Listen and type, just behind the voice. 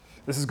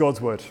This is God's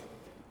word.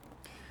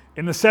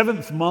 In the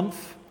 7th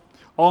month,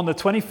 on the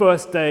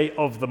 21st day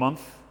of the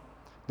month,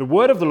 the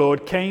word of the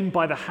Lord came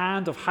by the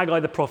hand of Haggai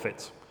the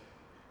prophet.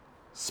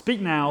 Speak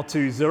now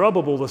to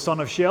Zerubbabel the son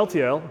of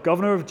Shealtiel,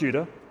 governor of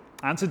Judah,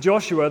 and to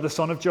Joshua the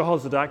son of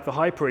Jehozadak, the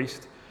high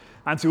priest,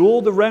 and to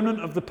all the remnant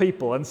of the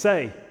people, and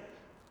say,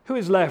 who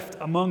is left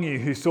among you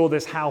who saw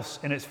this house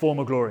in its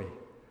former glory?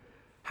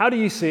 How do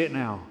you see it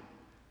now?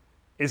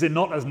 Is it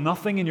not as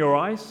nothing in your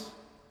eyes?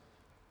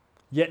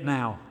 Yet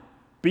now,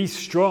 be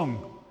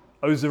strong,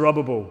 O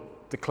Zerubbabel,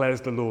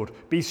 declares the Lord.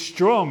 Be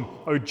strong,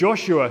 O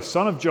Joshua,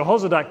 son of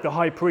Jehozadak, the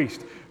high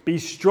priest. Be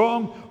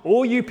strong,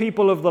 all you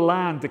people of the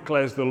land,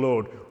 declares the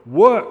Lord.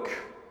 Work,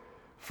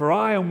 for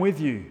I am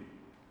with you,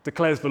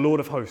 declares the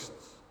Lord of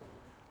hosts,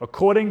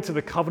 according to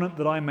the covenant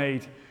that I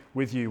made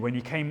with you when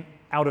you came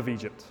out of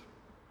Egypt.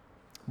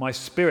 My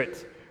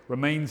spirit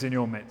remains in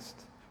your midst.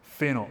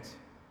 Fear not.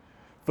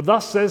 For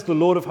thus says the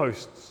Lord of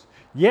hosts,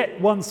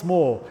 yet once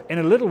more, in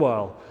a little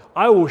while,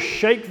 I will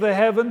shake the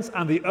heavens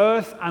and the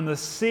earth and the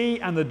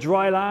sea and the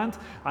dry land,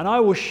 and I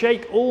will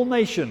shake all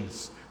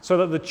nations, so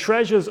that the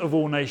treasures of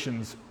all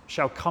nations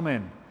shall come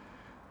in.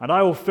 And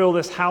I will fill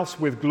this house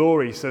with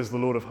glory, says the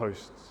Lord of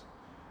hosts.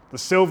 The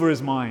silver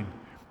is mine,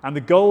 and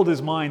the gold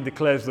is mine,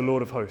 declares the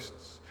Lord of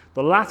hosts.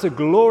 The latter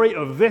glory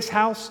of this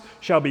house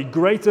shall be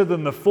greater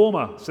than the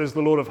former, says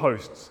the Lord of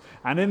hosts.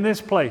 And in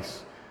this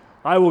place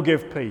I will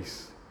give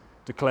peace,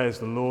 declares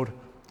the Lord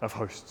of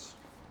hosts.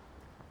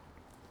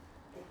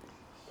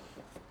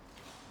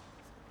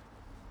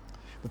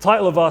 The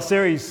title of our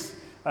series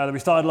that we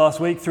started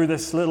last week through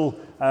this little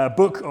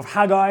book of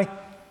Haggai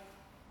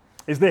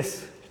is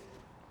this: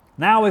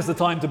 Now is the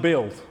time to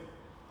build.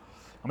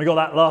 And we got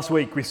that last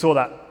week. We saw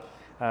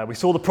that. We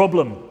saw the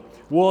problem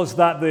was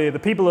that the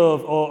people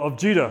of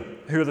Judah,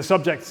 who are the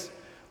subjects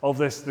of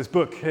this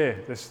book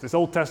here, this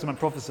Old Testament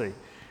prophecy,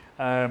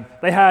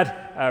 they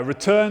had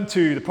returned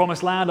to the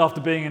Promised Land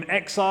after being in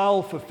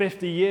exile for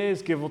 50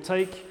 years, give or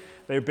take.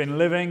 They've been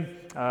living,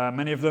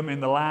 many of them, in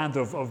the land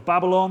of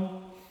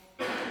Babylon.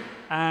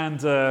 And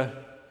the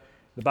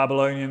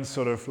Babylonians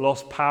sort of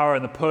lost power,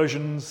 and the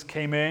Persians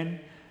came in.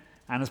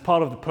 And as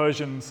part of the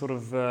Persian sort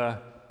of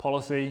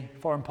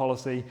foreign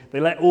policy, they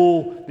let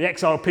all the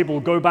exiled people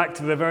go back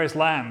to their various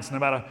lands, no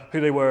matter who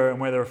they were and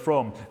where they were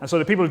from. And so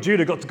the people of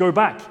Judah got to go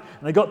back,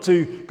 and they got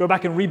to go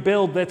back and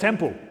rebuild their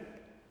temple.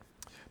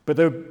 But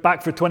they were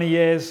back for 20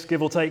 years,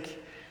 give or take,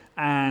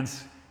 and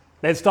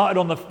they had started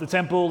on the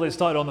temple, they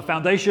started on the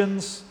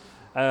foundations,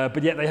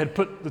 but yet they had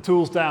put the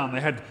tools down.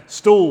 They had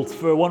stalled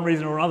for one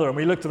reason or another, and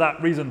we looked at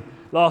that reason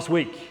last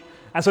week.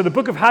 And so the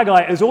book of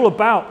Haggai is all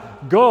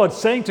about God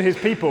saying to his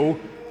people,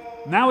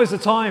 now is the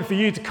time for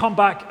you to come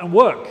back and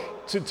work,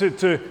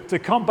 to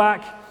come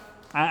back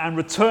and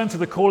return to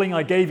the calling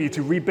I gave you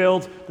to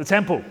rebuild the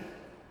temple.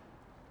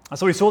 And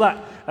so we saw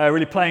that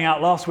really playing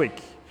out last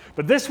week.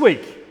 But this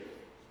week,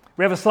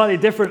 we have a slightly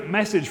different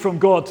message from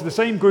God to the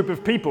same group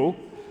of people.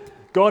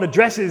 God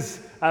addresses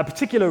a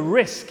particular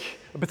risk,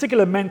 a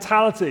particular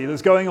mentality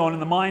that's going on in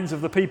the minds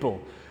of the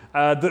people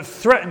that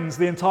threatens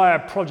the entire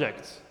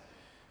project.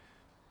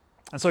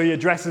 And so he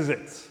addresses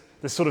it,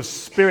 this sort of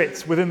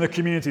spirit within the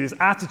community, this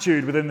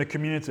attitude within the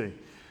community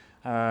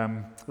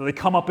that they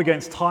come up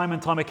against time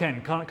and time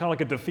again, kind of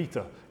like a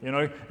defeater. You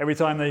know, every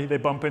time they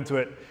bump into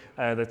it,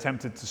 they're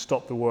tempted to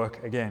stop the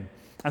work again.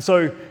 And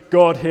so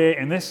God here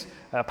in this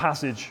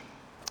passage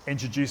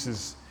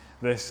introduces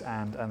this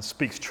and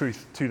speaks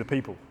truth to the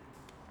people.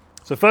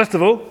 So first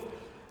of all,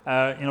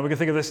 we're going to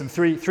think of this in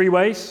three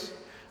ways.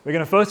 We're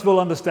going to first of all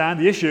understand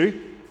the issue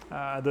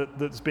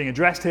that's being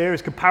addressed here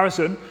is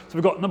comparison. So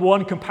we've got number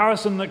one,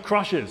 comparison that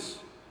crushes.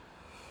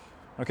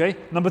 Okay.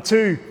 Number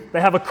two,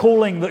 they have a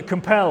calling that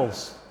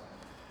compels.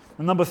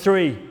 And number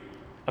three,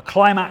 a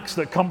climax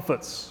that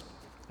comforts.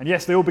 And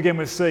yes, they all begin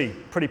with C.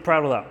 Pretty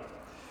proud of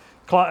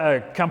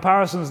that.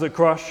 Comparisons that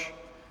crush,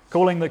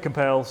 calling that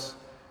compels,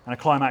 and a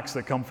climax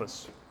that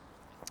comforts.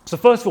 So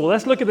first of all,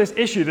 let's look at this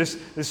issue, this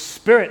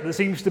spirit that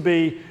seems to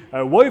be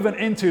woven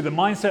into the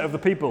mindset of the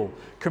people,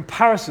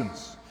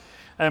 comparisons.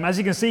 As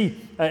you can see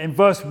in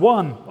verse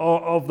 1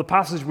 of the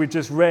passage we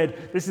just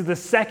read, this is the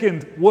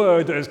second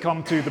word that has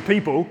come to the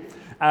people.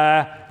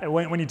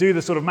 When you do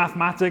the sort of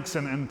mathematics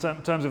and in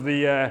terms of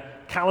the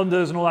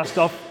calendars and all that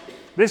stuff,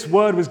 this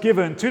word was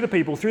given to the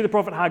people through the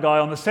prophet Haggai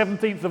on the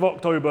 17th of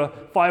October,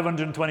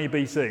 520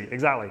 BC,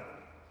 exactly.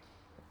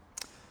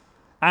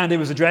 And it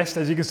was addressed,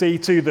 as you can see,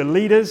 to the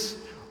leaders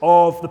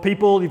of the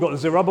people. You've got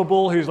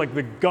Zerubbabel, who's like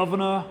the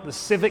governor, the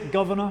civic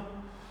governor.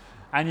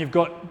 And you've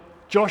got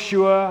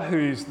Joshua,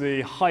 who's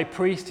the high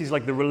priest. He's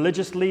like the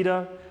religious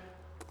leader.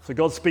 So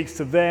God speaks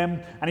to them.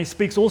 And he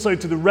speaks also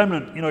to the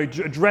remnant. You know,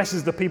 he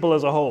addresses the people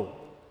as a whole.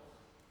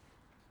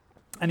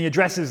 And he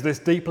addresses this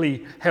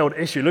deeply held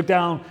issue. Look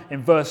down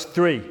in verse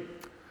 3.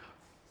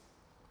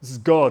 This is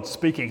God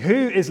speaking.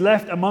 Who is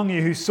left among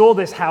you who saw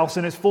this house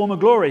in its former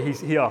glory?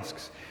 He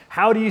asks.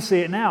 How do you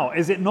see it now?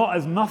 Is it not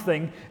as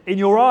nothing in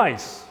your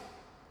eyes?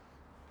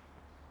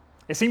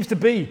 It seems to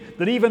be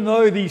that even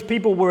though these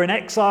people were in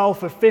exile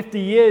for 50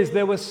 years,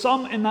 there were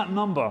some in that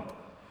number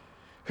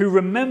who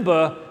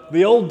remember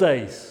the old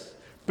days,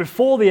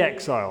 before the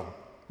exile.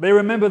 They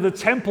remember the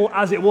temple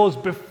as it was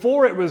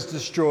before it was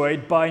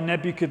destroyed by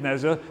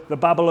Nebuchadnezzar, the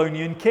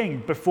Babylonian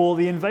king, before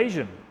the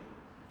invasion.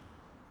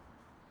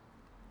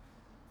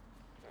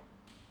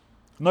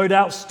 No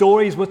doubt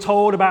stories were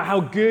told about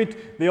how good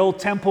the old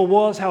temple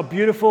was, how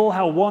beautiful,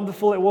 how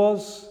wonderful it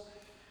was.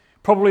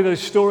 Probably those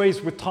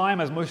stories with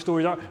time, as most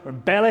stories are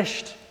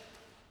embellished,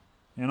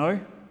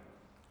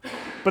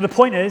 But the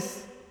point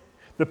is,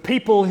 the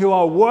people who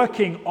are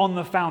working on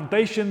the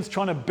foundations,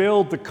 trying to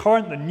build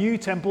the new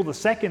temple, the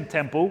second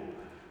temple,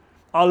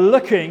 are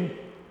looking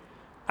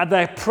at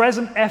their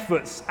present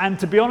efforts. And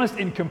to be honest,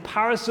 in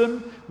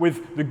comparison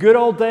with the good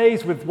old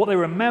days, with what they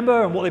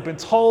remember and what they've been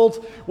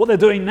told, what they're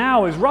doing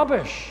now is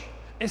rubbish.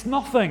 It's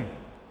nothing.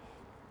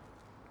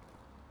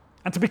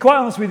 And to be quite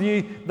honest with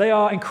you, they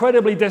are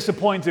incredibly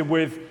disappointed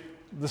with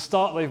the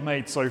start they've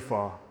made so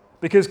far.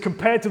 Because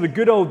compared to the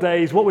good old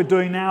days, what we're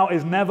doing now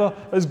is never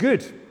as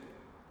good.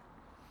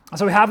 And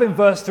so we have in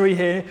verse 3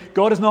 here,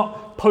 God is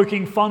not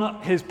poking fun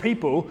at his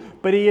people,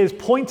 but he is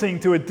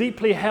pointing to a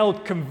deeply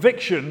held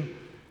conviction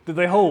that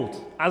they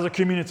hold as a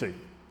community.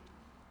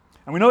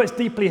 And we know it's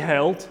deeply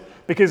held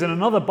because in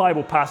another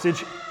Bible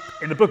passage,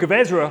 in the book of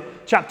Ezra,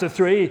 chapter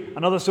 3,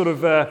 another sort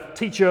of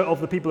teacher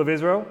of the people of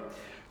Israel,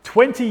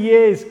 20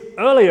 years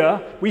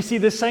earlier, we see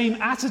the same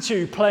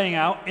attitude playing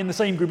out in the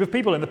same group of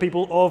people, in the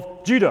people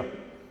of Judah.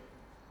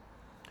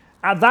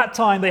 At that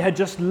time, they had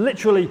just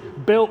literally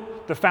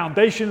built the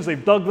foundations.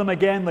 They've dug them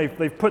again.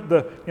 They've put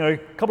a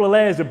couple of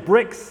layers of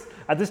bricks.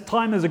 At this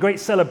time, there's a great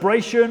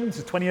celebration. This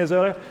is 20 years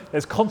earlier.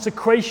 There's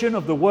consecration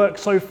of the work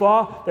so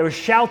far. There was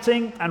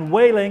shouting and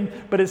wailing.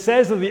 But it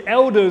says that the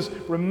elders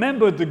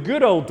remembered the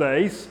good old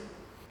days,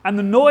 and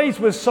the noise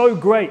was so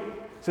great,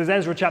 says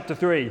Ezra chapter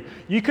 3.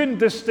 You couldn't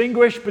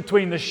distinguish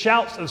between the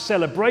shouts of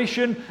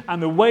celebration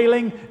and the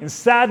wailing and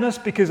sadness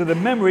because of the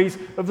memories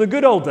of the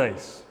good old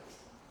days.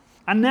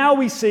 And now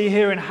we see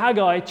here in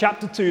Haggai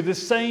chapter 2 the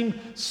same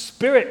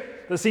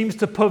spirit that seems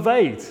to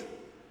pervade.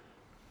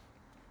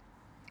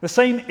 The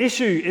same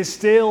issue is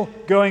still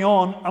going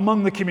on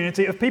among the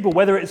community of people,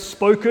 whether it's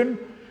spoken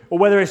or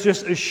whether it's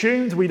just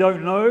assumed, we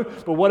don't know.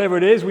 But whatever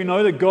it is, we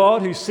know that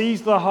God, who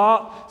sees the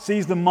heart,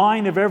 sees the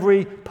mind of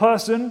every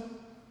person,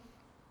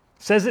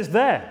 says it's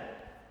there.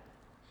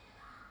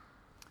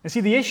 You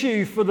see, the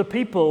issue for the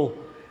people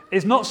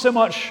is not so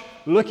much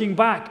looking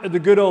back at the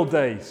good old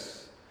days.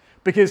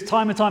 Because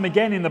time and time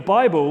again in the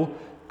Bible,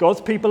 God's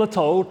people are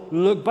told,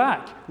 look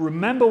back,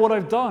 remember what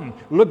I've done,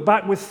 look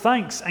back with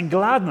thanks and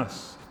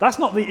gladness. That's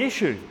not the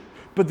issue.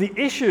 But the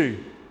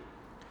issue,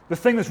 the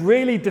thing that's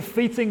really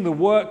defeating the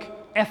work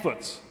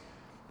efforts,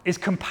 is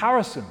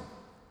comparison.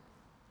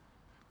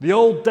 The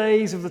old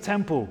days of the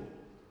temple,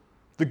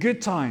 the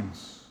good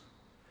times.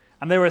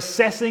 And they're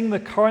assessing the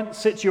current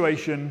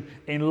situation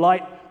in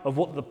light of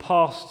what the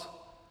past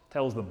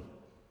tells them,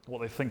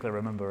 what they think they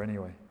remember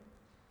anyway.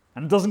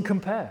 And it doesn't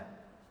compare.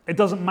 It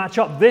doesn't match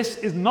up. This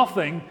is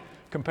nothing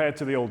compared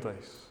to the old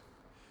days.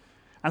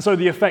 And so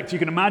the effect, you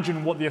can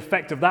imagine what the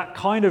effect of that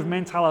kind of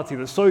mentality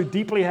that's so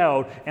deeply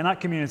held in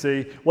that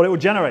community, what it will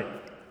generate.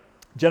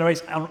 It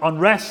generates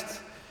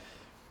unrest.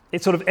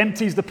 It sort of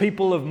empties the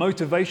people of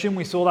motivation.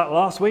 We saw that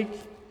last week.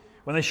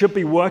 When they should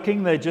be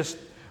working, they're just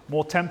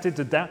more tempted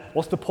to doubt.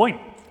 What's the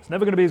point? It's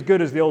never going to be as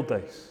good as the old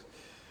days.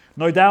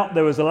 No doubt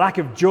there was a lack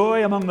of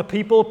joy among the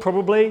people,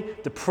 probably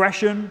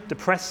depression,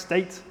 depressed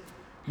state.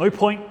 No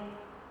point.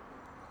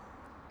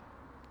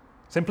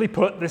 Simply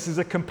put, this is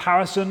a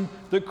comparison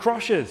that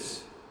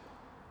crushes.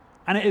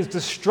 And it is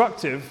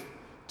destructive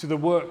to the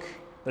work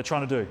they're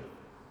trying to do.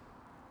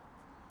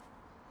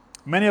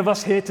 Many of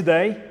us here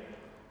today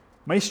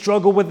may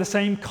struggle with the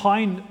same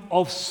kind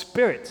of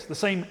spirit, the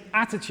same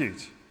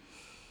attitude.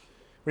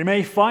 We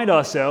may find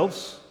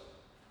ourselves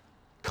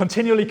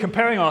continually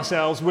comparing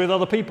ourselves with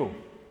other people.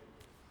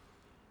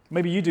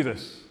 Maybe you do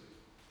this.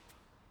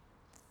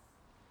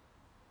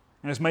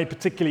 And it's made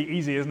particularly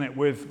easy, isn't it,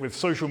 with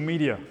social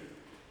media.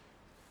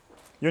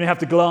 You only have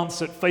to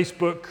glance at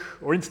Facebook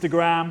or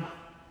Instagram,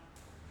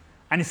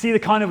 and you see the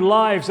kind of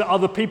lives that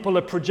other people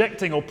are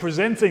projecting or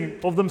presenting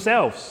of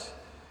themselves.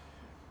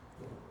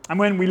 And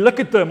when we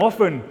look at them,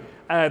 often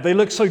they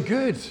look so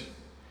good.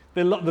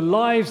 The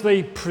lives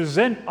they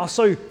present are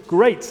so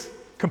great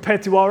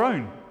compared to our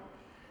own.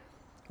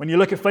 When you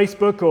look at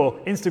Facebook or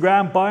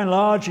Instagram, by and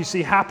large, you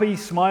see happy,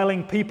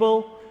 smiling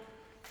people.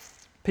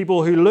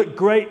 People who look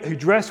great, who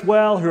dress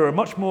well, who are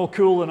much more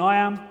cool than I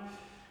am.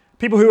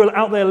 People who are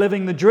out there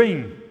living the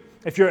dream.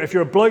 If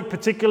you're a bloke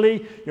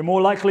particularly, you're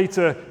more likely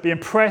to be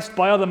impressed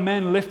by other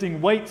men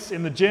lifting weights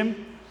in the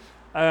gym.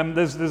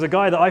 There's a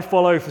guy that I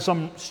follow for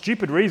some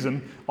stupid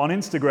reason on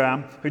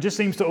Instagram who just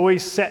seems to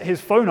always set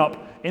his phone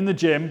up in the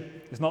gym.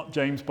 It's not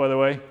James, by the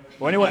way,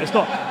 or anyone. It's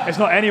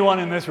not anyone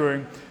in this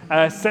room.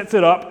 Sets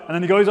it up, and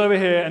then he goes over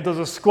here and does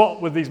a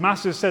squat with these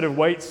massive set of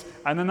weights,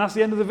 and then that's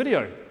the end of the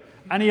video.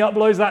 And he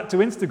uploads that to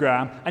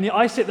Instagram, and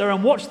I sit there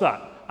and watch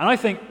that, and I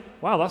think,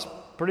 wow, that's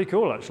pretty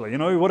cool, actually.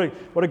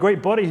 What a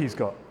great body he's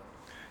got.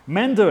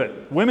 Men do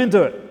it. Women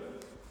do it.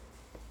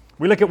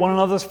 We look at one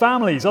another's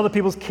families. Other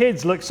people's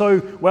kids look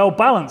so well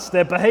balanced.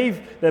 Their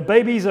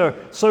babies are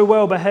so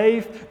well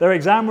behaved. Their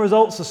exam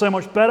results are so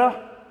much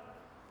better.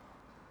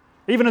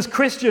 Even as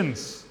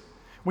Christians,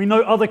 we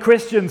know other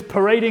Christians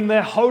parading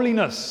their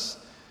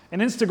holiness in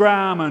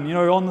Instagram and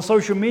on the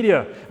social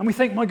media. And we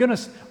think, my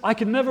goodness, I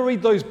could never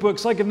read those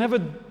books. I could never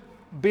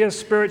be as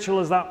spiritual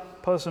as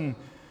that person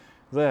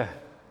there.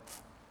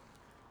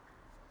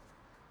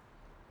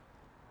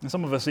 And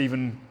some of us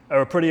even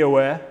are pretty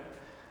aware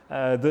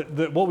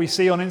that what we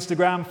see on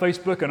Instagram,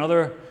 Facebook, and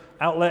other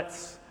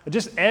outlets are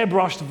just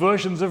airbrushed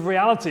versions of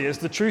reality. It's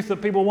the truth that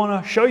people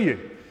want to show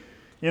you.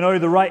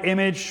 The right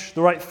image,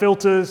 the right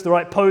filters, the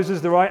right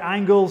poses, the right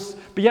angles.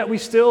 But yet we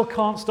still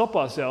can't stop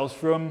ourselves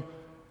from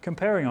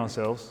comparing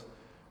ourselves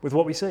with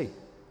what we see.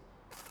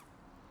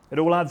 It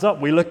all adds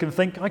up. We look and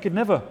think, I could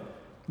never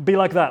be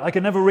like that. I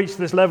could never reach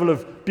this level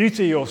of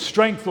beauty or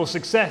strength or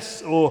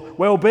success or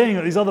well-being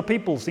that these other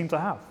people seem to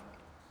have.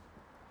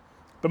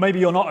 But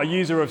maybe you're not a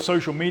user of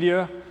social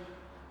media,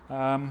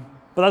 but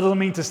that doesn't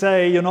mean to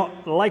say you're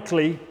not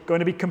likely going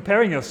to be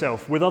comparing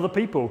yourself with other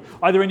people,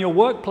 either in your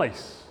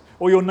workplace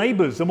or your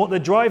neighbors and what they're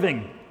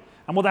driving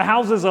and what their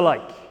houses are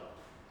like.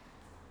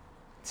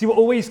 See, we're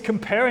always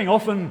comparing,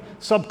 often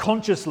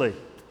subconsciously.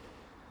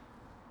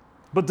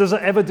 But does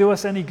it ever do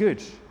us any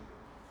good?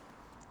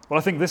 Well,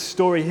 I think this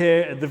story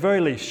here, at the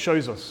very least,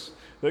 shows us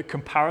that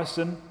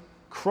comparison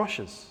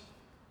crushes.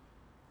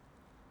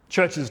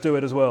 Churches do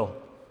it as well.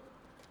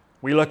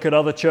 We look at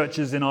other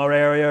churches in our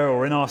area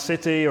or in our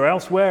city or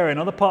elsewhere in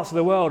other parts of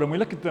the world, and we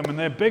look at them and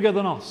they're bigger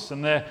than us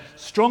and they're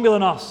stronger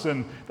than us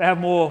and they have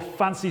more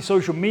fancy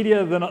social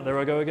media than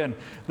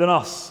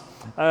us.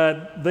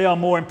 They are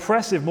more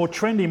impressive, more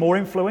trendy, more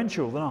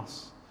influential than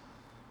us.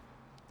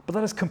 But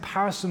that is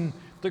comparison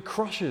that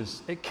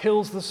crushes. It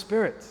kills the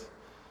spirit.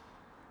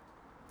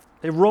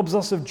 It robs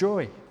us of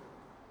joy.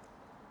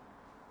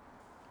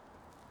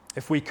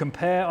 If we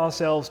compare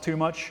ourselves too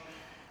much,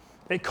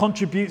 it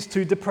contributes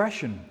to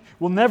depression.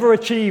 We'll never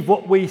achieve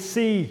what we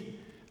see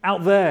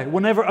out there.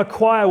 We'll never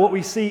acquire what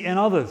we see in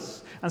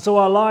others. And so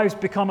our lives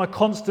become a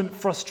constant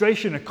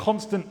frustration, a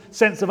constant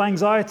sense of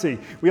anxiety.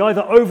 We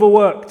either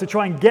overwork to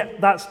try and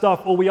get that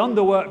stuff, or we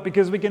underwork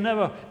because we can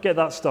never get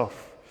that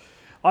stuff.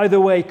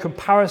 Either way,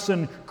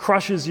 comparison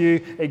crushes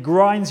you, it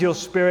grinds your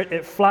spirit,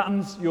 it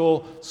flattens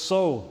your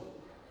soul.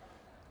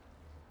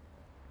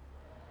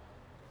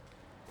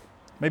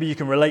 Maybe you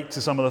can relate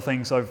to some of the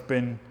things I've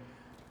been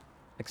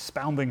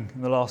expounding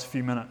in the last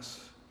few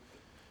minutes.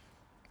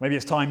 Maybe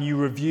it's time you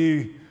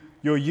review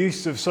your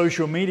use of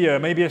social media.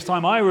 Maybe it's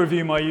time I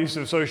review my use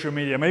of social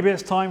media. Maybe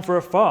it's time for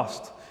a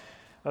fast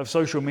of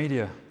social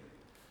media.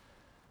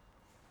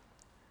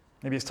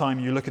 Maybe it's time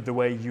you look at the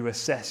way you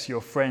assess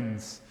your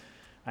friends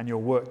and your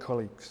work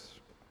colleagues.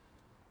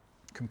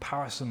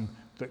 Comparison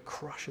that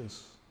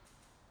crushes.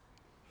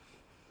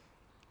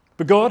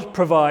 But God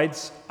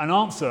provides an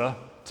answer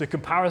to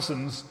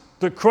comparisons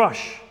that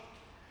crush.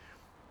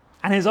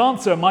 And his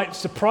answer might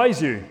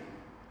surprise you.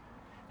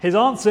 His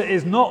answer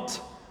is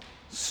not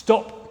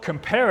stop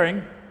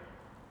comparing,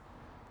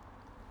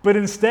 but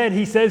instead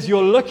he says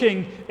you're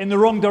looking in the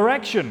wrong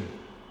direction.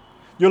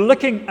 You're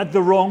looking at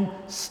the wrong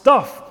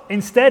stuff.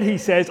 Instead he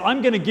says,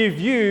 I'm going to give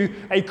you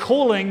a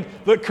calling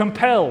that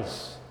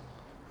compels.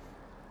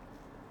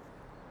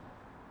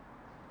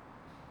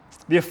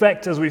 The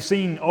effect, as we've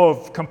seen,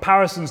 of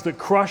comparisons that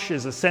crush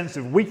is a sense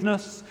of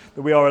weakness,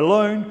 that we are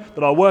alone,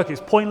 that our work is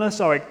pointless,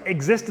 our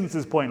existence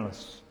is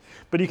pointless.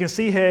 But you can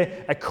see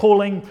here a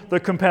calling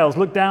that compels.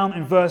 Look down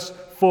in verse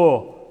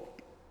 4.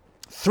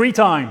 3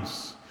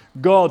 times,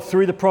 God,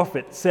 through the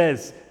prophet,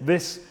 says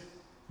this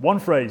one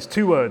phrase,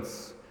 2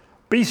 words.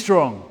 Be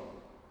strong,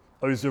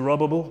 O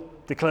Zerubbabel,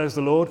 declares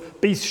the Lord.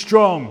 Be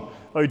strong,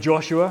 O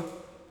Joshua,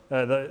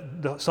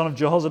 the son of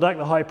Jehozadak,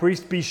 the high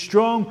priest. Be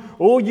strong,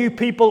 all you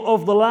people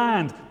of the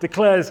land,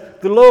 declares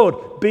the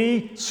Lord.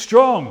 Be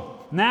strong.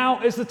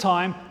 Now is the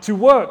time to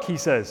work, he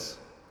says.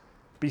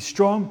 Be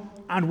strong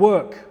and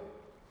work.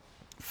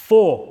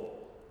 4,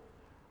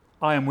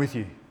 I am with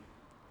you,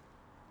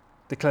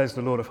 declares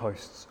the Lord of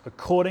hosts,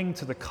 according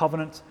to the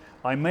covenant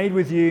I made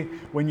with you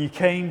when you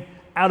came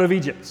out of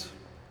Egypt.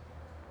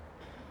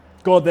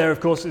 God there, of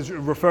course, is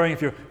referring,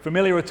 if you're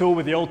familiar at all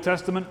with the Old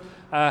Testament,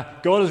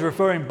 God is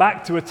referring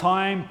back to a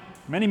time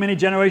many, many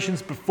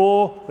generations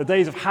before the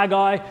days of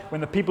Haggai,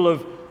 when the people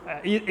of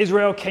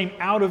Israel came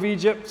out of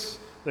Egypt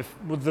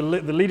with the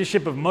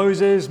leadership of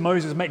Moses.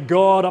 Moses met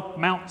God up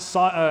Mount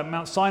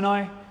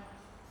Sinai.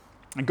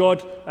 And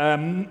God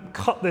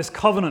cut this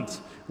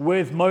covenant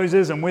with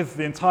Moses and with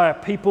the entire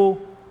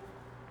people.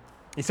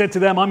 He said to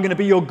them, I'm going to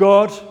be your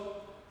God.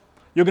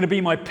 You're going to be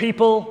my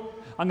people.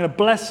 I'm going to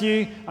bless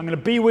you. I'm going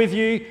to be with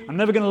you. I'm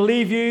never going to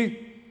leave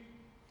you.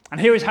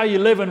 And here is how you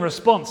live in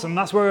response. And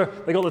that's where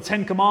they got the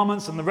 10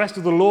 Commandments and the rest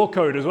of the law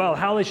code as well,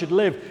 how they should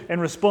live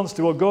in response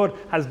to what God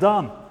has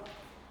done.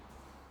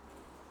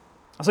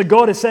 And so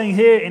God is saying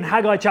here in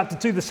Haggai chapter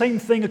 2, the same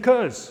thing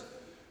occurs.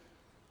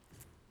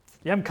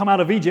 You haven't come out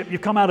of Egypt,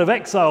 you've come out of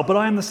exile, but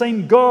I am the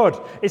same God.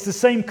 It's the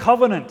same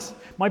covenant.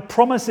 My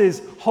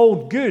promises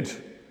hold good.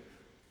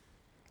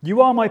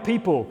 You are my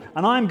people,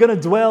 and I'm going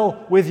to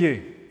dwell with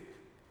you.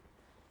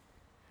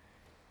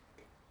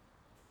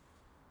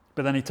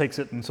 But then he takes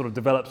it and sort of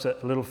develops it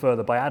a little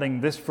further by adding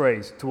this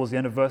phrase towards the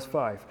end of verse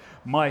 5.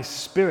 My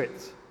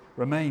spirit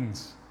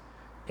remains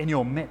in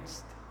your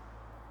midst.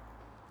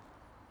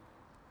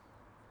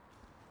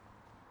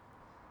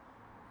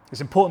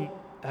 It's important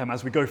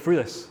as we go through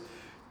this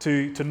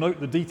to note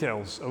the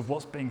details of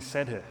what's being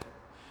said here.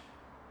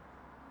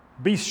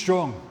 Be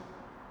strong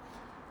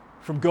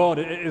from God.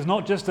 It is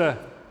not just a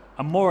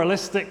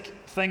moralistic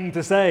thing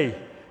to say,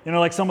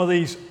 like some of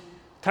these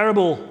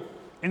terrible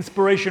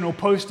inspirational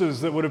posters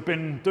that would have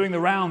been doing the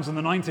rounds in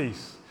the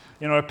 90s.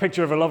 A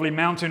picture of a lovely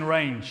mountain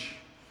range,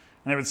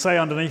 and it would say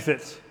underneath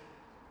it,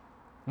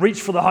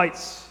 reach for the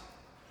heights,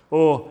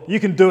 or you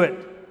can do it.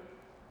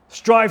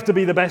 Strive to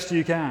be the best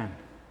you can.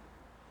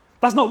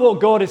 That's not what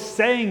God is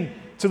saying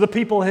to the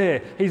people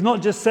here. He's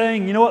not just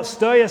saying,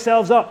 stir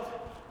yourselves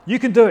up. You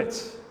can do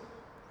it.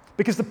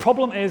 Because the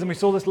problem is, and we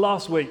saw this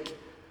last week,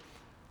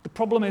 the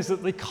problem is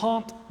that they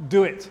can't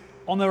do it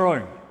on their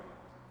own.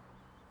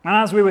 And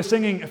as we were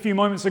singing a few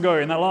moments ago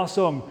in that last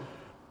song,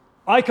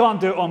 I can't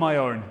do it on my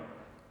own,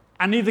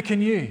 and neither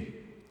can you.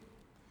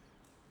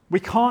 We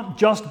can't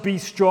just be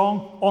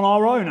strong on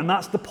our own, and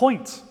that's the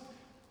point.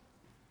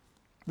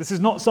 This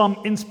is not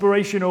some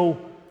inspirational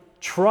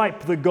tripe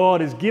that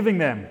God is giving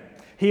them.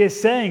 He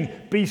is saying,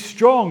 be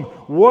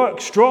strong,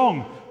 work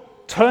strong,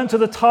 turn to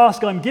the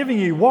task I'm giving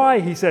you.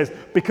 Why? He says,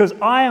 because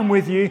I am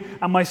with you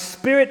and my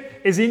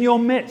spirit is in your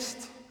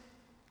midst.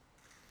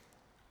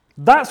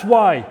 That's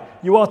why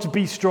you are to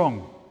be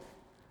strong.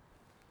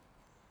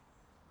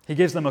 He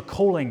gives them a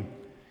calling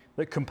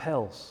that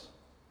compels.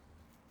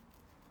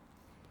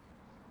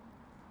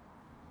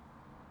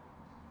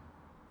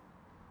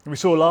 And we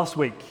saw last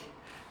week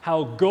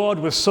how God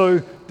was so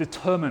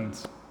determined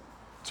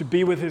to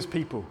be with his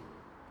people,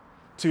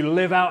 to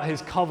live out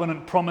his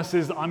covenant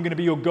promises that I'm going to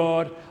be your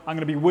God, I'm going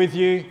to be with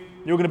you,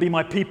 you're going to be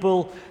my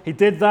people. He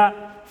did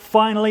that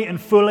finally and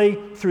fully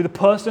through the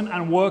person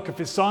and work of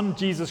his Son,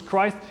 Jesus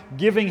Christ,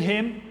 giving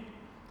him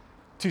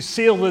to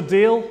seal the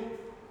deal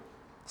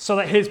so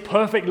that his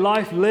perfect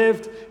life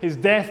lived, his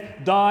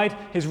death died,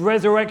 his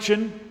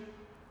resurrection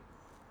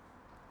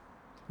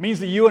means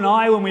that you and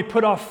I, when we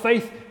put our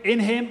faith in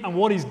him and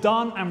what he's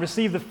done and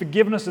receive the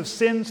forgiveness of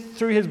sins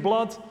through his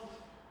blood,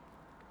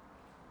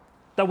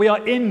 that we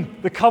are in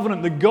the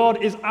covenant, that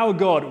God is our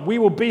God. We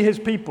will be his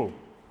people.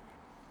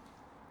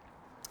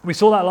 We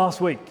saw that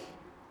last week.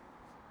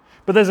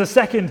 But there's a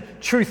second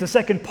truth, a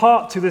second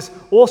part to this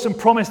awesome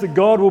promise that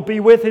God will be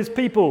with his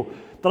people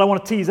that I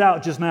want to tease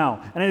out just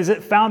now. And it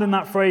is found in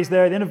that phrase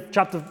there at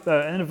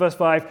the end of verse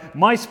 5,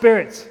 my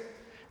spirit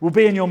will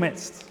be in your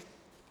midst.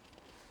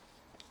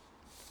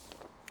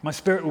 My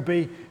spirit will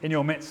be in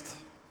your midst.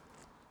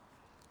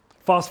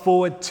 Fast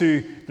forward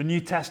to the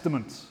New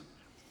Testament.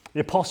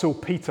 The Apostle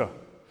Peter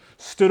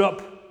stood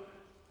up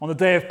on the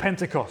day of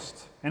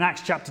Pentecost. In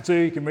Acts chapter 2,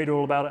 you can read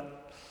all about it.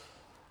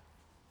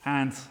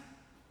 And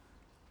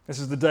this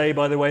is the day,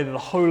 by the way, that the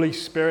Holy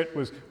Spirit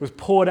was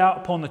poured out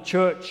upon the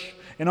church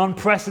in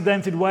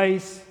unprecedented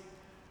ways.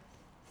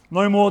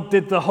 No more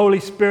did the Holy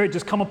Spirit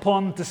just come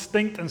upon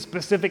distinct and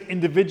specific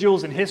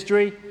individuals in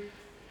history.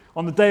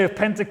 On the day of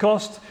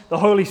Pentecost, the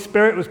Holy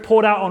Spirit was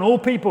poured out on all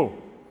people.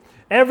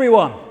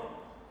 Everyone,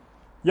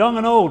 young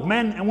and old,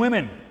 men and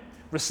women,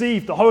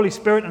 received the Holy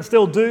Spirit and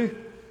still do.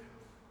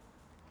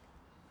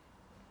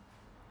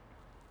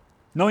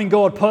 Knowing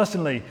God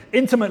personally,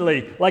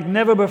 intimately, like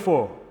never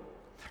before.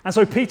 And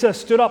so Peter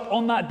stood up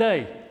on that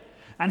day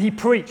and he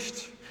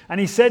preached. And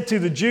he said to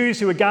the Jews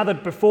who were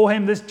gathered before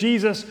him, this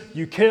Jesus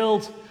you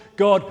killed,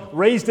 God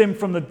raised him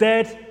from the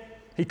dead.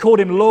 He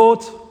called him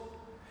Lord.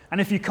 And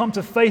if you come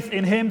to faith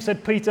in him,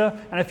 said Peter,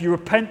 and if you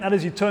repent, that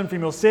is, you turn from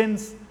your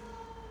sins,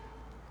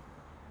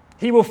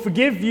 he will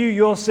forgive you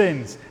your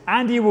sins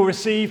and you will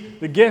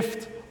receive the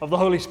gift of the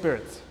Holy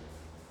Spirit.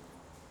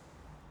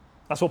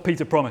 That's what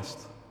Peter promised.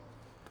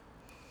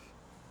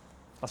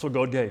 That's what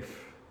God gave.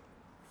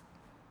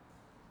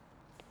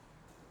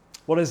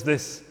 What is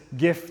this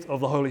gift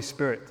of the Holy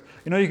Spirit?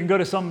 You can go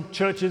to some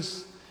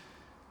churches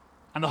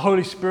and the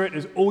Holy Spirit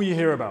is all you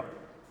hear about.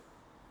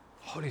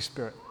 Holy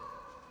Spirit.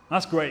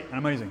 That's great and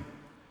amazing.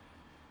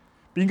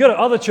 But you can go to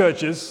other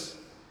churches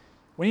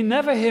where you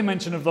never hear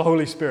mention of the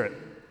Holy Spirit.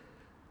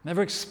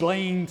 Never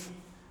explained,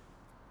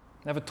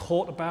 never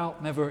taught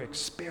about, never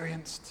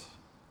experienced.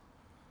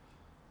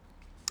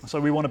 So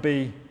we want to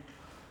be,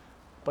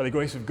 by the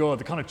grace of God,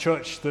 the kind of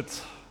church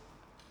that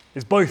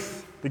is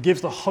both, that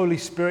gives the Holy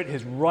Spirit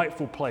his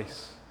rightful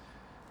place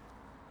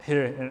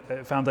here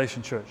at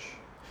Foundation Church.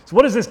 So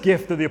what is this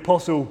gift that the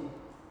Apostle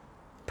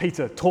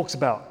Peter talks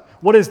about?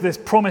 What is this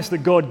promise that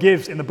God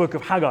gives in the book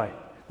of Haggai?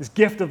 This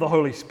gift of the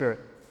Holy Spirit?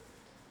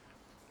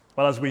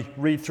 Well, as we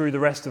read through the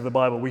rest of the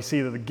Bible, we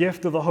see that the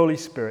gift of the Holy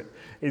Spirit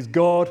is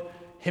God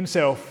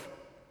himself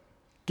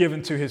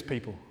given to his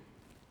people.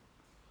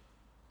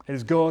 It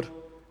is God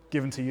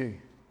given to you.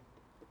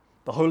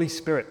 The Holy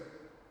Spirit,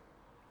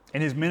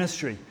 in his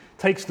ministry,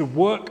 takes the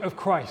work of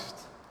Christ,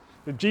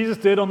 that Jesus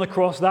did on the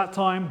cross that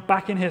time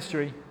back in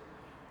history,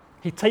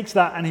 he takes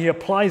that and he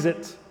applies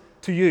it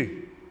to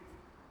you.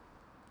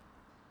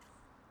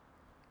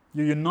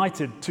 You're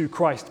united to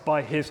Christ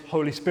by his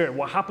Holy Spirit.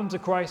 What happened to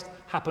Christ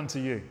happened to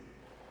you.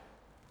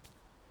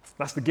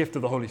 That's the gift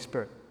of the Holy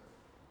Spirit.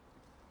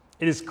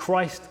 It is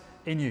Christ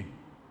in you.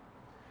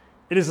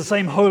 It is the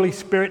same Holy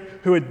Spirit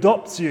who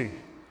adopts you,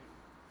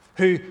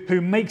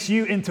 who makes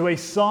you into a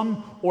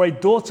son or a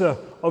daughter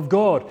of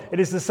God. It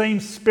is the same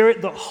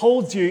Spirit that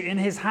holds you in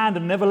his hand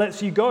and never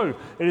lets you go.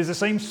 It is the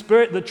same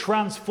Spirit that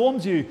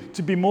transforms you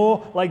to be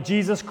more like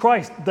Jesus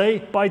Christ day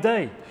by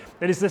day.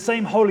 It is the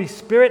same Holy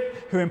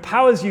Spirit who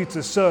empowers you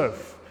to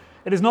serve.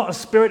 It is not a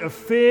spirit of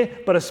fear,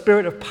 but a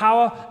spirit of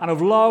power and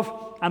of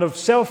love and of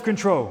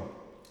self-control.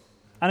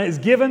 And it is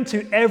given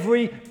to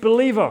every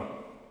believer.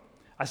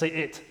 I say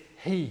it,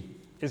 he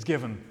is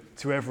given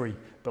to every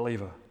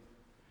believer.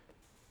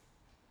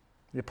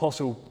 The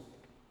Apostle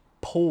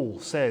Paul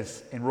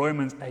says in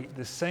Romans 8,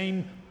 the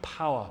same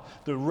power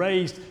that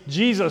raised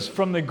Jesus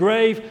from the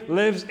grave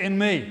lives in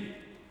me.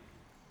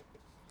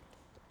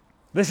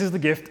 This is the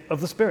gift of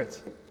the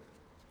Spirit.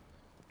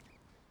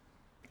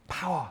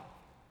 Power,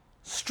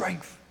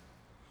 strength.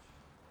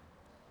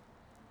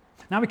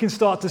 Now we can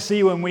start to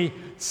see, when we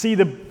see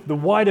the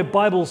wider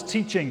Bible's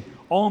teaching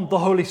on the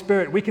Holy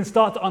Spirit, we can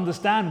start to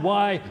understand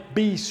why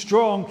be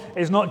strong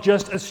is not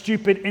just a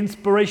stupid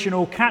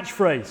inspirational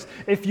catchphrase.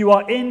 If you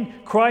are in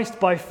Christ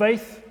by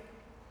faith,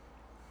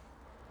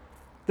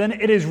 then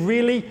it is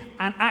really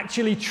and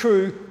actually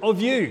true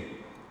of you.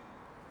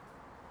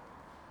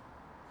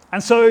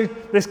 And so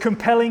this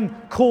compelling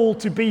call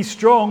to be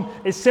strong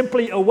is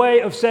simply a way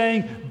of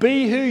saying,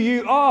 be who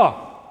you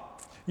are.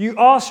 You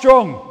are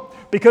strong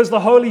because the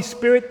Holy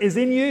Spirit is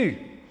in you.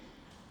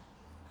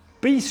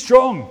 Be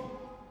strong.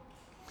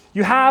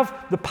 You have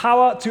the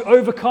power to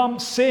overcome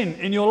sin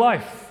in your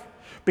life.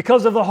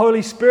 Because of the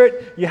Holy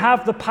Spirit, you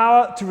have the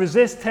power to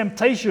resist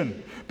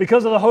temptation.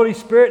 Because of the Holy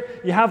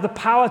Spirit, you have the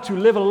power to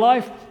live a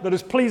life that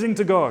is pleasing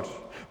to God.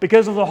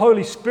 Because of the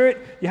Holy Spirit,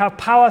 you have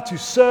power to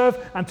serve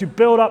and to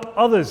build up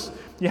others.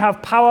 You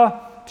have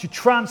power to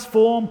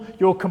transform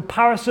your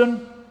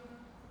comparison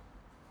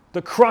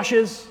that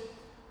crushes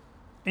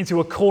into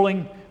a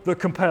calling that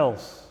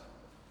compels.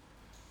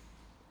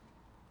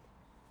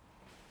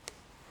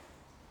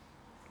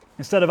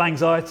 Instead of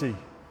anxiety,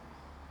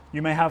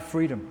 you may have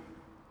freedom.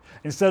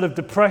 Instead of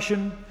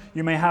depression,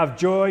 you may have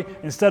joy.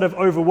 Instead of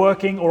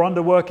overworking or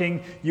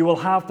underworking, you will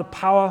have the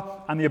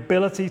power and the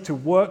ability to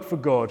work for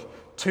God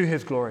to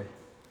his glory.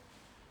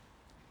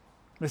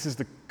 This is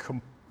the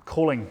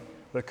calling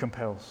that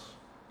compels.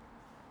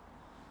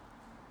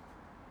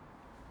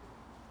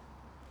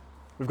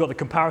 We've got the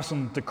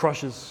comparison that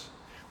crushes.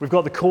 We've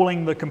got the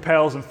calling that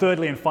compels. And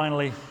thirdly and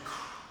finally,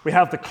 we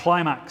have the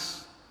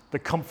climax that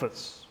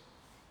comforts.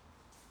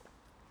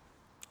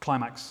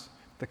 Climax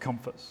that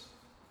comforts.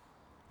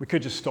 We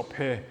could just stop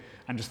here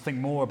and just think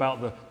more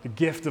about the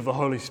gift of the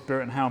Holy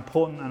Spirit and how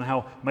important and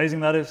how amazing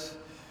that is.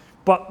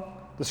 But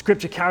the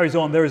scripture carries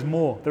on. There is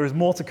more. There is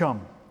more to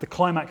come. The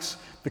climax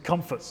that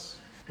comforts.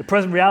 The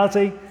present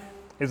reality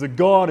is that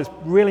God is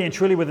really and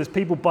truly with his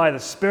people by the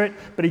Spirit,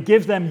 but he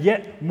gives them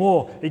yet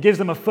more. He gives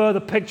them a further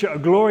picture, a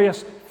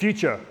glorious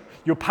future.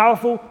 You're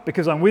powerful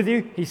because I'm with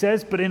you, he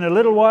says, but in a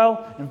little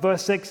while, in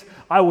verse 6,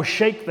 I will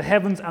shake the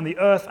heavens and the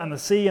earth and the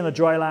sea and the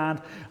dry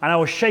land, and I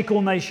will shake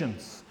all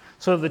nations,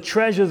 so that the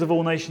treasures of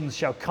all nations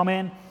shall come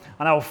in,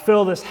 and I will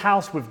fill this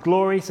house with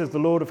glory, says the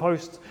Lord of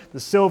hosts. The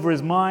silver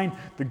is mine,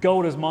 the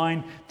gold is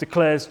mine,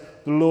 declares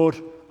the Lord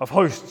of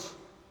hosts.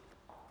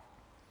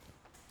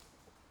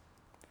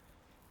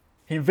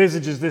 He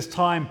envisages this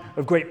time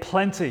of great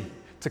plenty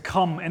to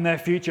come in their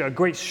future, a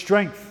great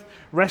strength,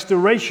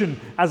 restoration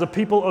as a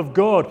people of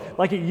God,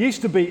 like it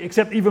used to be,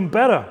 except even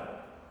better.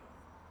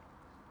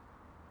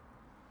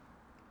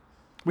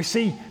 We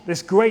see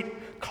this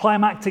great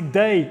climactic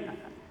day,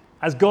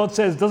 as God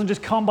says, doesn't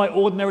just come by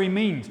ordinary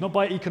means, not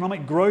by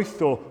economic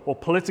growth or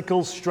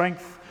political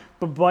strength,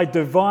 but by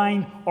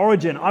divine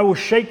origin. I will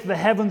shake the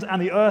heavens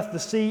and the earth, the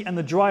sea and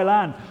the dry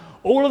land.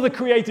 All of the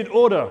created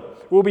order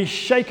will be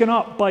shaken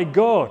up by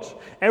God.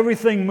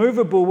 Everything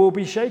movable will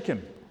be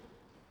shaken.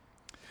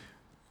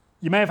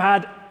 You may have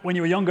had, when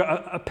you were younger,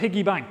 a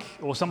piggy bank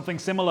or something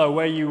similar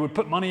where you would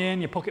put money in,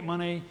 your pocket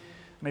money,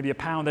 maybe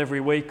 £1 every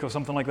week or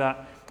something like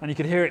that, and you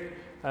could hear it,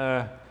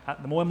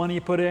 the more money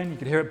you put in, you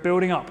could hear it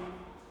building up.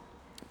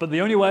 But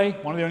the only way,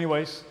 one of the only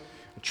ways,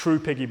 a true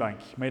piggy bank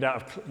made out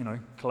of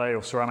clay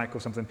or ceramic or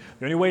something,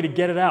 the only way to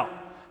get it out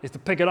is to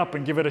pick it up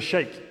and give it a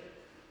shake.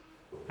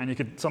 And you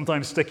could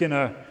sometimes stick in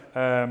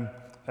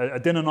a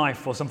dinner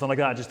knife or something like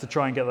that just to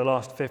try and get the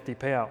last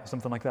 50p out or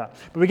something like that.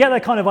 But we get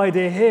that kind of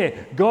idea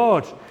here.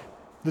 God,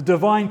 the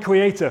divine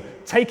creator,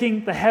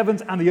 taking the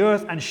heavens and the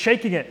earth and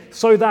shaking it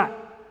so that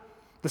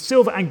the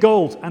silver and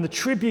gold and the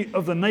tribute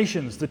of the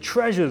nations, the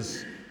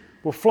treasures,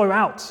 will flow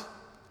out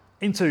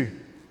into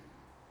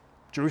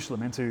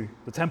Jerusalem, into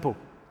the temple.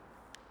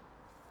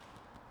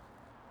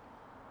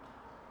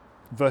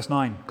 Verse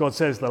 9, God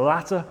says, the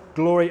latter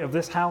glory of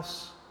this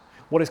house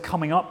What is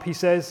coming up, he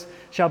says,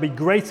 shall be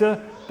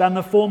greater than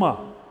the former,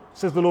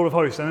 says the Lord of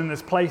hosts, and in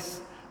this place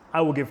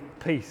I will give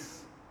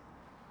peace.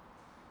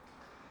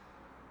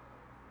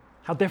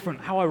 How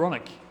different, how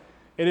ironic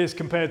it is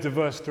compared to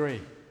verse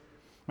 3.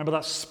 Remember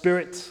that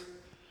spirit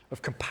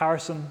of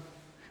comparison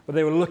where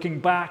they were looking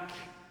back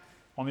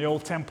on the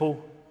old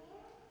temple?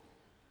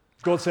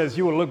 God says,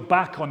 you will look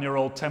back on your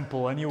old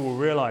temple and you will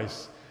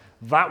realize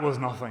that was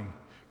nothing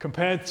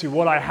compared to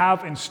what I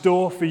have in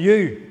store for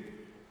you.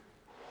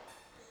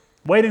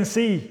 Wait and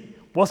see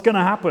what's going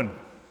to happen.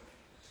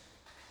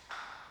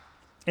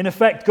 In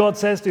effect, God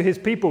says to his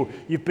people,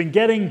 you've been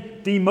getting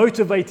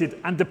demotivated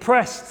and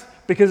depressed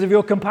because of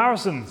your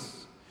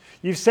comparisons.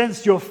 You've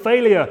sensed your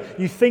failure.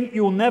 You think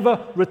you'll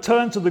never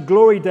return to the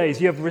glory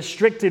days. You have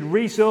restricted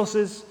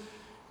resources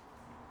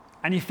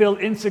and you feel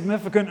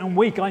insignificant and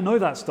weak. I know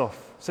that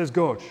stuff, says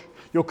God.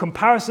 Your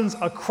comparisons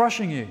are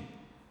crushing you.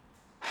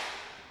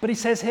 But he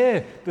says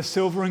here, the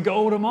silver and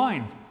gold are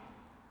mine.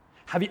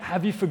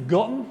 Have you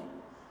forgotten?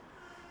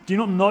 Do you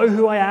not know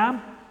who I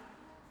am?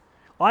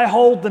 I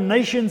hold the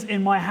nations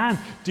in my hand.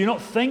 Do you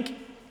not think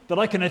that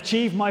I can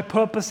achieve my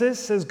purposes,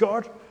 says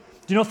God?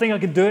 Do you not think I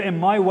can do it in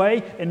my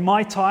way, in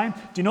my time?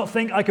 Do you not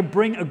think I can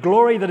bring a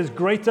glory that is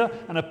greater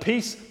and a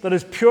peace that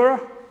is purer?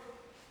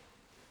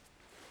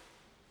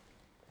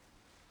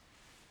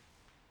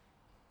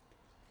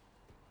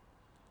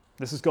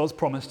 This is God's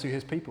promise to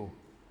his people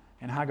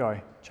in Haggai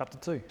chapter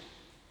 2.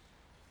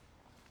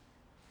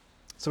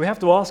 So we have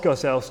to ask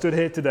ourselves, stood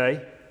here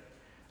today,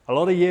 a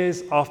lot of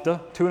years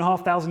after,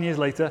 2,500 years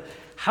later,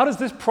 how does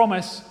this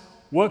promise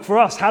work for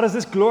us? How does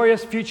this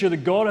glorious future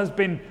that God has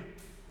been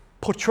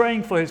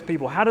portraying for his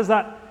people, how does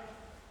that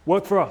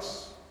work for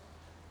us?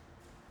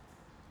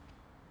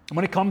 And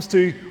when it comes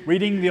to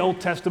reading the Old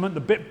Testament,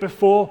 the bit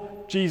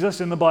before Jesus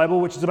in the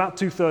Bible, which is about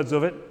 2/3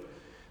 of it,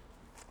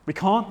 we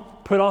can't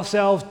put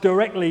ourselves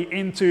directly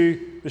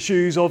into the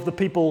shoes of the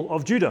people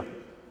of Judah.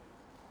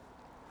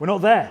 We're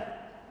not there.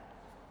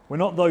 We're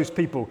not those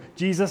people.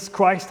 Jesus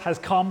Christ has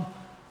come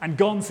and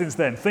gone since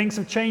then. Things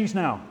have changed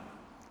now.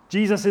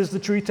 Jesus is the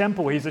true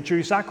temple. He's the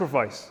true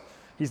sacrifice.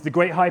 He's the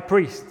great high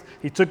priest.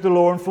 He took the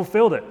law and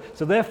fulfilled it.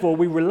 So therefore,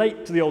 we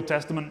relate to the Old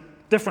Testament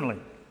differently.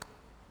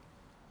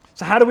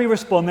 So how do we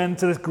respond then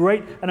to this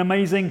great and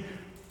amazing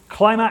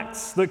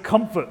climax that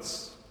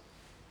comforts?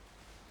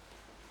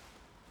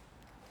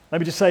 Let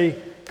me just say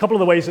a couple of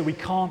the ways that we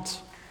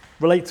can't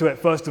relate to it,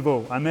 first of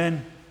all, and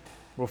then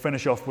we'll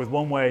finish off with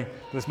one way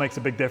this makes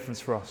a big difference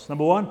for us.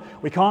 Number one,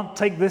 we can't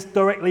take this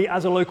directly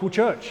as a local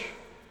church.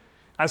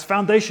 As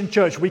Foundation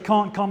Church, we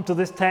can't come to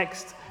this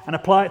text and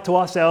apply it to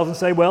ourselves and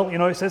say, well,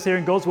 it says here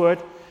in God's Word,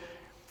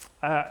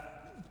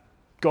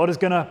 God is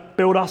going to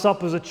build us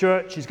up as a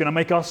church. He's going to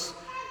make us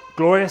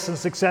glorious and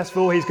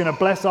successful. He's going to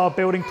bless our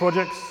building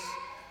projects.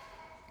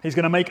 He's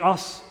going to make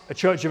us a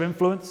church of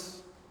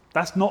influence.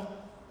 That's not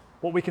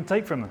what we can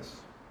take from this.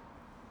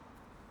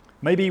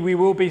 Maybe we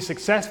will be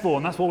successful,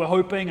 and that's what we're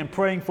hoping and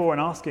praying for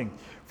and asking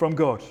from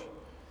God.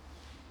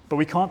 But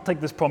we can't take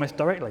this promise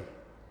directly.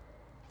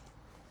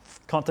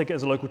 Can't take it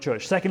as a local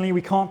church. Secondly,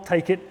 we can't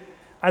take it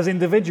as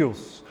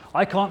individuals.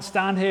 I can't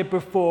stand here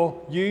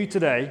before you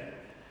today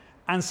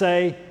and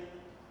say,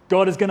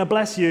 God is going to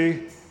bless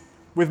you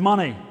with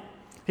money.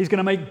 He's going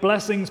to make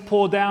blessings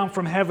pour down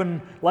from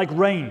heaven like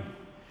rain.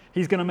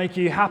 He's going to make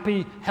you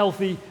happy,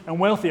 healthy, and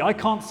wealthy. I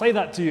can't say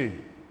that to you.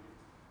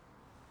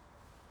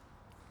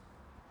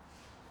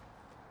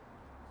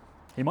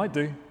 He might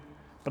do,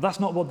 but that's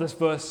not what this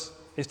verse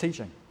is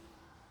teaching.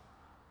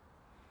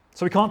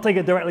 So we can't take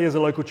it directly as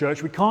a local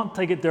church. We can't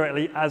take it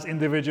directly as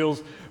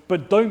individuals,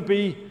 but don't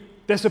be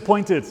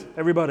disappointed,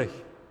 everybody,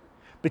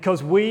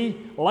 because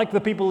we, like the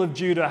people of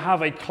Judah,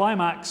 have a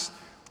climax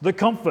that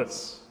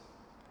comforts.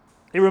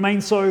 It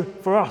remains so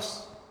for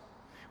us.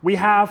 We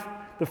have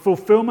the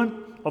fulfillment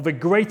of a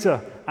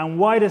greater and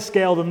wider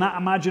scale than that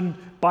imagined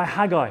by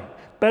Haggai,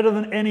 better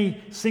than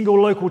any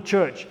single local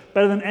church,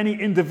 better than any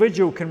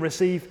individual can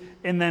receive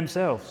in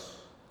themselves.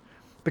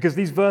 Because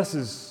these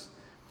verses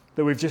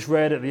that we've just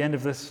read at the end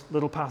of this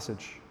little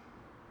passage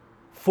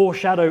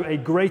foreshadow a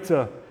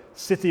greater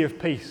city of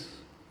peace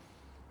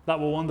that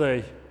will one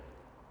day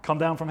come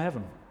down from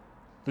heaven,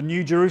 the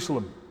New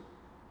Jerusalem.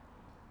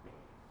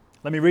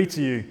 Let me read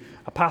to you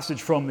a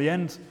passage from the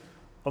end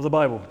of the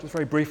Bible, just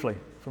very briefly,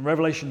 from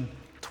Revelation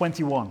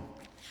 21,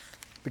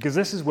 because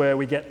this is where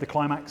we get the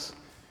climax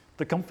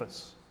that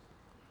comforts.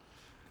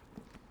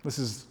 This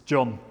is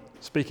John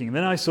speaking.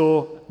 Then I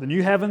saw the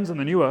new heavens and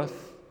the new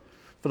earth,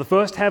 for the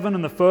first heaven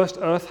and the first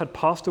earth had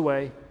passed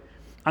away,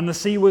 and the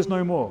sea was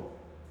no more.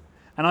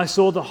 And I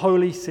saw the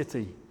holy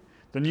city,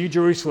 the New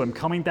Jerusalem,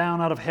 coming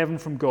down out of heaven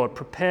from God,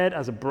 prepared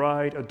as a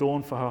bride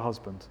adorned for her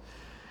husband.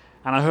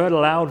 And I heard a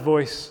loud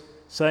voice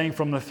saying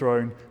from the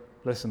throne,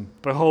 listen,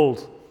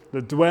 behold,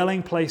 the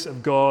dwelling place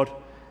of God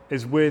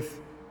is with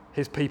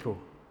his people.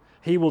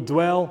 He will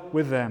dwell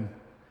with them.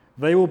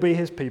 They will be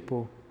his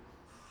people,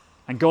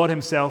 and God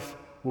himself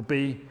will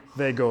be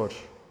their God.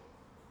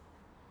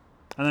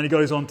 And then he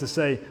goes on to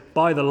say,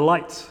 by the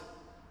light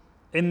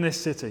in this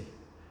city,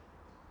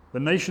 The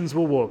nations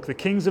will walk. The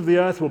kings of the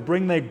earth will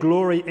bring their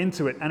glory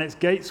into it, and its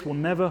gates will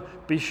never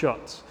be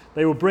shut.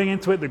 They will bring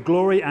into it the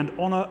glory and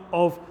honor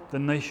of the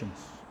nations.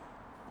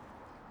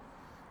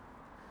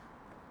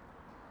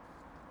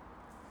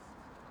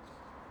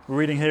 We're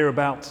reading here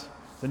about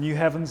the new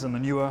heavens and the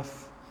new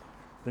earth,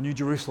 the new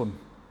Jerusalem,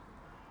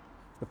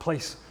 the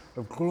place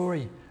of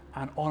glory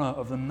and honor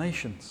of the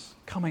nations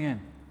coming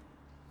in.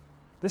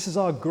 This is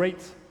our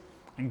great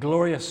and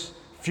glorious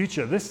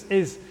future. This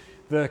is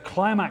the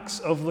climax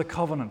of the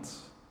covenant.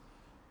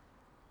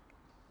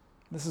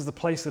 This is the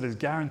place that is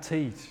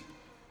guaranteed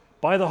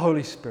by the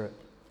Holy Spirit,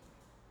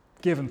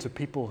 given to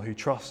people who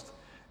trust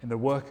in the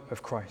work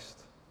of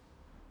Christ.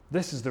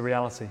 This is the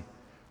reality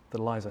that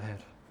lies ahead.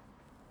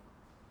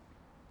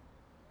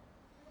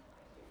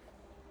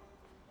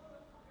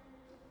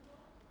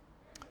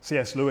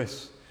 C.S.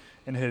 Lewis,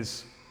 in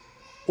his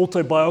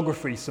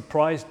autobiography,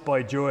 Surprised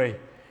by Joy,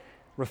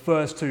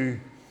 refers to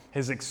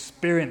his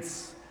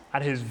experience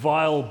at his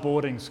vile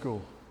boarding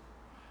school.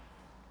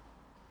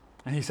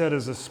 And he said,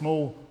 as a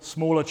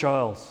smaller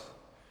child,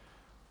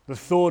 the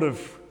thought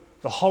of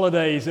the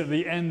holidays at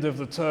the end of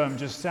the term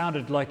just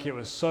sounded like it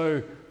was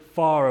so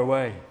far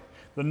away.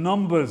 The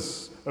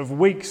numbers of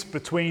weeks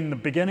between the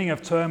beginning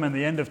of term and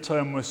the end of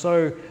term were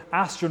so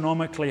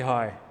astronomically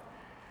high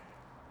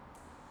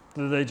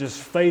that they just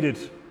faded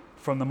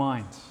from the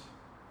mind.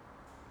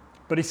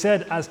 But he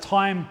said, as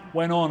time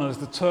went on, as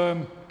the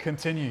term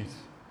continued,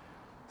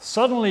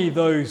 suddenly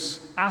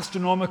those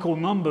astronomical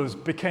numbers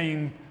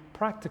became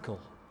practical.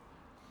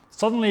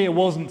 Suddenly it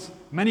wasn't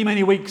many,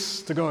 many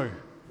weeks to go.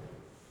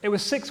 It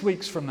was 6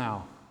 weeks from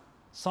now,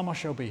 summer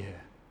shall be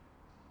here.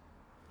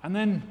 And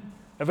then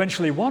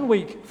eventually 1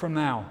 week from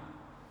now,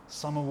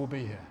 summer will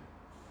be here.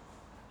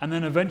 And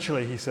then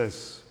eventually, he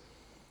says,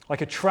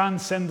 like a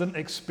transcendent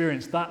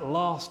experience, that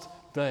last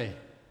day,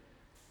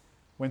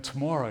 when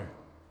tomorrow,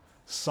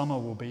 summer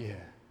will be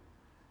here.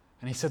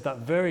 And he said that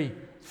very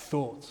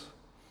thought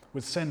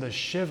would send a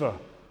shiver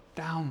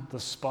down the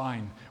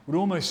spine, would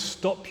almost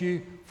stop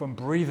you from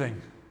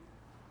breathing,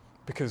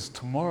 because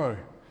tomorrow,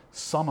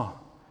 summer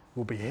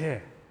will be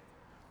here.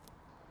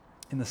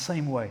 In the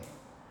same way,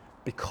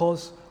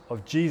 because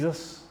of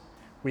Jesus,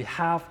 we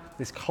have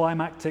this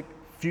climactic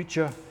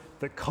future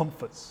that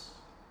comforts.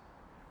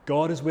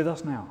 God is with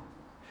us now.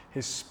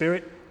 His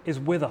Spirit is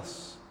with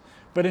us.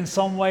 But in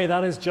some way,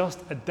 that is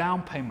just a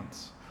down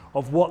payment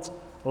of what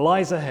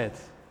lies ahead,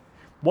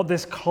 what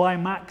this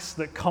climax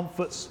that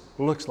comforts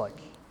looks like.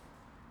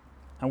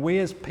 And we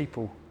as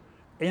people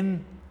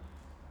in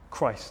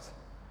Christ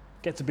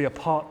get to be a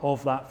part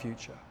of that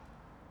future.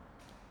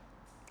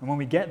 And when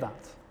we get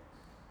that,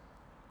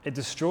 it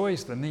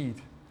destroys the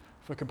need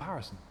for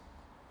comparison.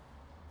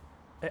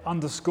 It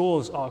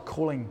underscores our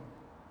calling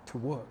to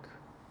work.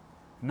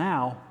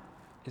 Now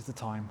is the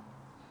time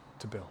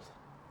to build.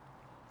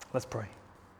 Let's pray.